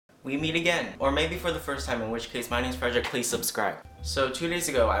we meet again. Or maybe for the first time, in which case my name is Frederic, please subscribe. So 2 days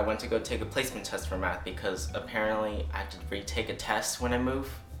ago, I went to go take a placement test for math because apparently I had to retake a test when I move.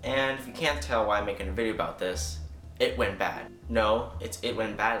 And if you can't tell why I'm making a video about this, it went bad. No, it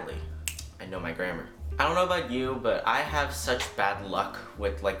went badly. I know my grammar. I don't know about you, but I have such bad luck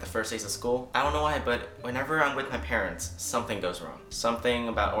with like the first days of school. I don't know why, but whenever I'm with my parents, something goes wrong. Something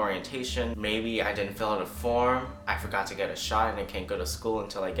about orientation, maybe I didn't fill out a form, I forgot to get a shot and I can't go to school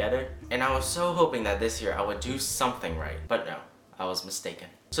until I get it. And I was so hoping that this year I would do something right, but no, I was mistaken.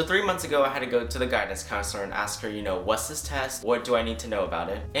 So 3 months ago, I had to go to the guidance counselor and ask her, you know, what's this test? What do I need to know about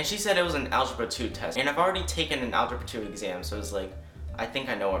it? And she said it was an Algebra 2 test. And I've already taken an Algebra 2 exam, so it was like, I think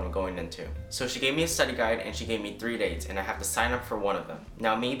I know what I'm going into. So she gave me a study guide and she gave me 3 dates and I have to sign up for one of them.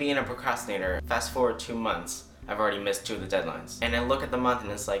 Now me being a procrastinator, fast forward 2 months, I've already missed 2 of the deadlines. And I look at the month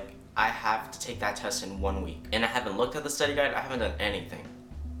and it's like, I have to take that test in 1 week. And I haven't looked at the study guide, I haven't done anything.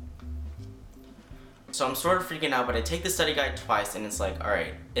 So I'm sort of freaking out, but I take the study guide twice and it's like,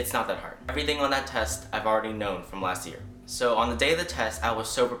 alright, it's not that hard. Everything on that test I've already known from last year. So on the day of the test, I was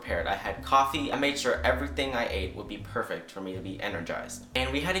so prepared. I had coffee, I made sure everything I ate would be perfect for me to be energized.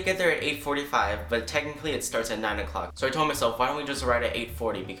 And we had to get there at 8:45, but technically it starts at 9 o'clock. So I told myself, why don't we just arrive at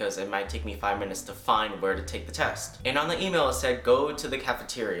 8:40 because it might take me 5 minutes to find where to take the test. And on the email it said, go to the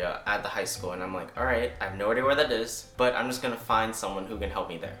cafeteria at the high school. And I'm like, alright, I have no idea where that is, but I'm just gonna find someone who can help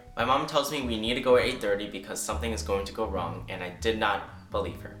me there. My mom tells me we need to go at 8:30 because something is going to go wrong, and I did not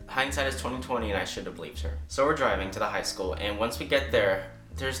believe her. Hindsight is 20/20 and I should have believed her. So we're driving to the high school and once we get there,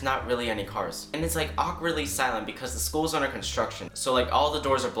 there's not really any cars. And it's like awkwardly silent because the school's under construction. So like all the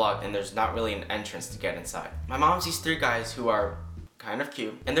doors are blocked and there's not really an entrance to get inside. My mom sees 3 guys who are kind of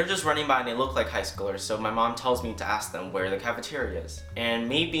cute and they're just running by and they look like high schoolers. So my mom tells me to ask them where the cafeteria is. And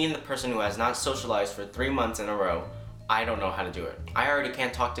me being the person who has not socialized for 3 months in a row, I don't know how to do it. I already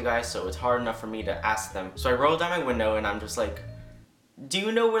can't talk to guys, so it's hard enough for me to ask them. So I roll down my window and I'm just like, do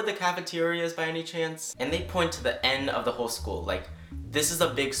you know where the cafeteria is by any chance? And they point to the end of the whole school. Like, this is a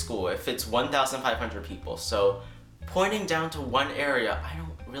big school. It fits 1,500 people. So pointing down to one area, I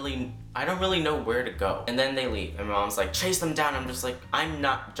don't really know where to go. And then they leave and my mom's like, chase them down. I'm just like, I'm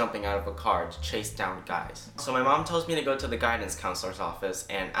not jumping out of a car to chase down guys. So my mom tells me to go to the guidance counselor's office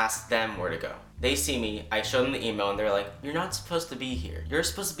and ask them where to go. They see me, I show them the email and they're like, you're not supposed to be here. You're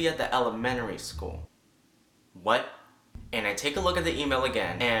supposed to be at the elementary school. What? And I take a look at the email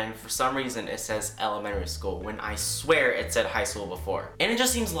again, and for some reason it says elementary school when I swear it said high school before. And it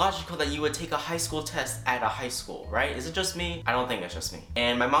just seems logical that you would take a high school test at a high school, right? Is it just me? I don't think it's just me.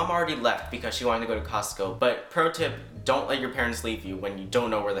 And my mom already left because she wanted to go to Costco, but pro tip, don't let your parents leave you when you don't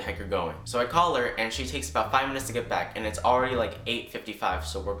know where the heck you're going. So I call her and she takes about 5 minutes to get back and it's already like 8:55,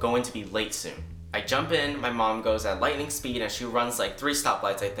 so we're going to be late soon. I jump in, my mom goes at lightning speed and she runs like 3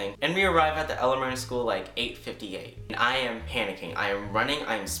 stoplights I think, and we arrive at the elementary school like 8:58. And I am panicking, I am running,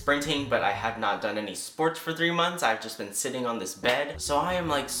 I am sprinting, but I have not done any sports for 3 months. I've just been sitting on this bed, so I am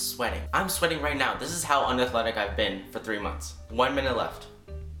like sweating. I'm sweating right now. This is how unathletic I've been for 3 months. 1 minute left.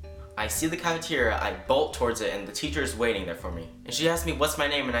 I see the cafeteria, I bolt towards it and the teacher is waiting there for me. And she asked me what's my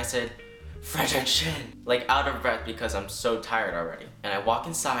name and I said, Frederic Chen. Like out of breath because I'm so tired already. And I walk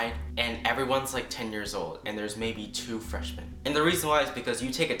inside and everyone's like 10 years old and there's maybe 2 freshmen. And the reason why is because you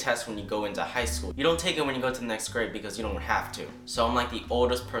take a test when you go into high school. You don't take it when you go to the next grade because you don't have to. So I'm like the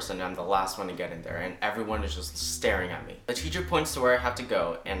oldest person and I'm the last one to get in there and everyone is just staring at me. The teacher points to where I have to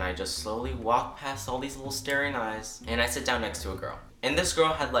go and I just slowly walk past all these little staring eyes and I sit down next to a girl. And this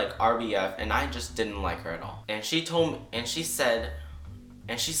girl had like RBF and I just didn't like her at all. And she told me, and she said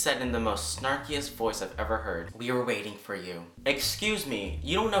in the most snarkiest voice I've ever heard, we were waiting for you. Excuse me,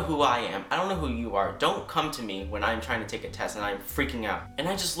 you don't know who I am. I don't know who you are. Don't come to me when I'm trying to take a test and I'm freaking out. And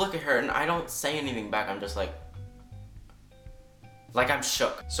I just look at her and I don't say anything back. I'm just like I'm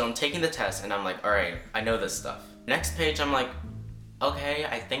shook. So I'm taking the test and I'm like, alright, I know this stuff. Next page, I'm like, okay,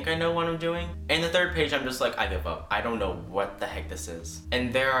 I think I know what I'm doing. And the 3rd page, I'm just like, I give up. I don't know what the heck this is.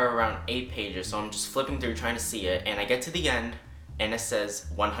 And there are around 8 pages, so I'm just flipping through trying to see it, and I get to the end, and it says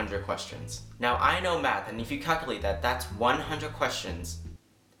 100 questions. Now I know math, and if you calculate that, that's 100 questions.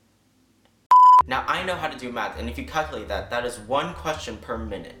 Now I know how to do math, and if you calculate that, that is 1 question per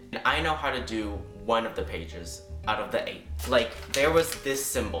minute. And I know how to do 1 of the pages out of the 8. Like, there was this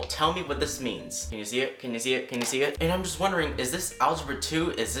symbol. Tell me what this means. Can you see it? Can you see it? Can you see it? And I'm just wondering, is this Algebra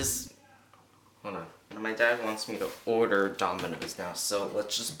 2? Is this... Hold on. My dad wants me to order Domino's now, so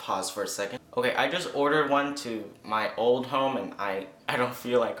let's just pause for a second. Okay, I just ordered one to my old home and I don't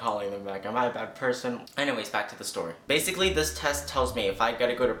feel like calling them back. Am I a bad person? Anyways, back to the story. Basically, this test tells me if I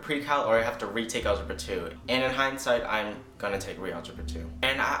gotta go to pre-cal or I have to retake Algebra 2. And in hindsight, I'm gonna take re-Algebra 2.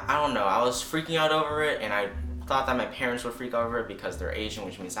 And I don't know, I was freaking out over it and I thought that my parents would freak out over it because they're Asian,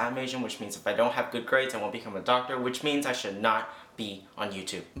 which means I'm Asian, which means if I don't have good grades, I won't become a doctor, which means I should not be on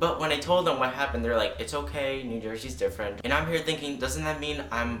YouTube. But when I told them what happened, they're like, it's okay, New Jersey's different. And I'm here thinking, doesn't that mean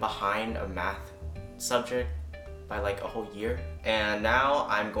I'm behind a math subject by like a whole year? And now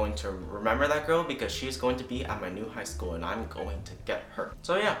I'm going to remember that girl because she's going to be at my new high school and I'm going to get her.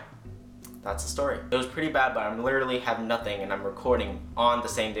 So yeah. That's the story. It was pretty bad, but I'm literally have nothing and I'm recording on the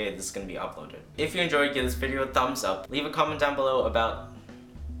same day this is going to be uploaded. If you enjoyed, give this video a thumbs up. Leave a comment down below about...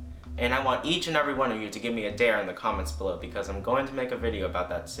 And I want each and every one of you to give me a dare in the comments below because I'm going to make a video about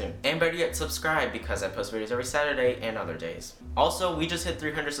that soon. And better yet, subscribe because I post videos every Saturday and other days. Also, we just hit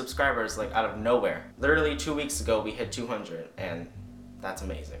 300 subscribers like out of nowhere. Literally 2 weeks ago we hit 200 and that's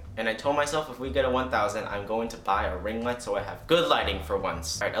amazing. And I told myself if we get a 1,000, I'm going to buy a ring light so I have good lighting for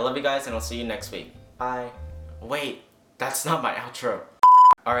once. Alright, I love you guys and I'll see you next week. Bye. Wait, that's not my outro.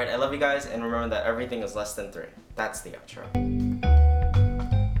 Alright, I love you guys and remember that everything is less than 3. That's the outro.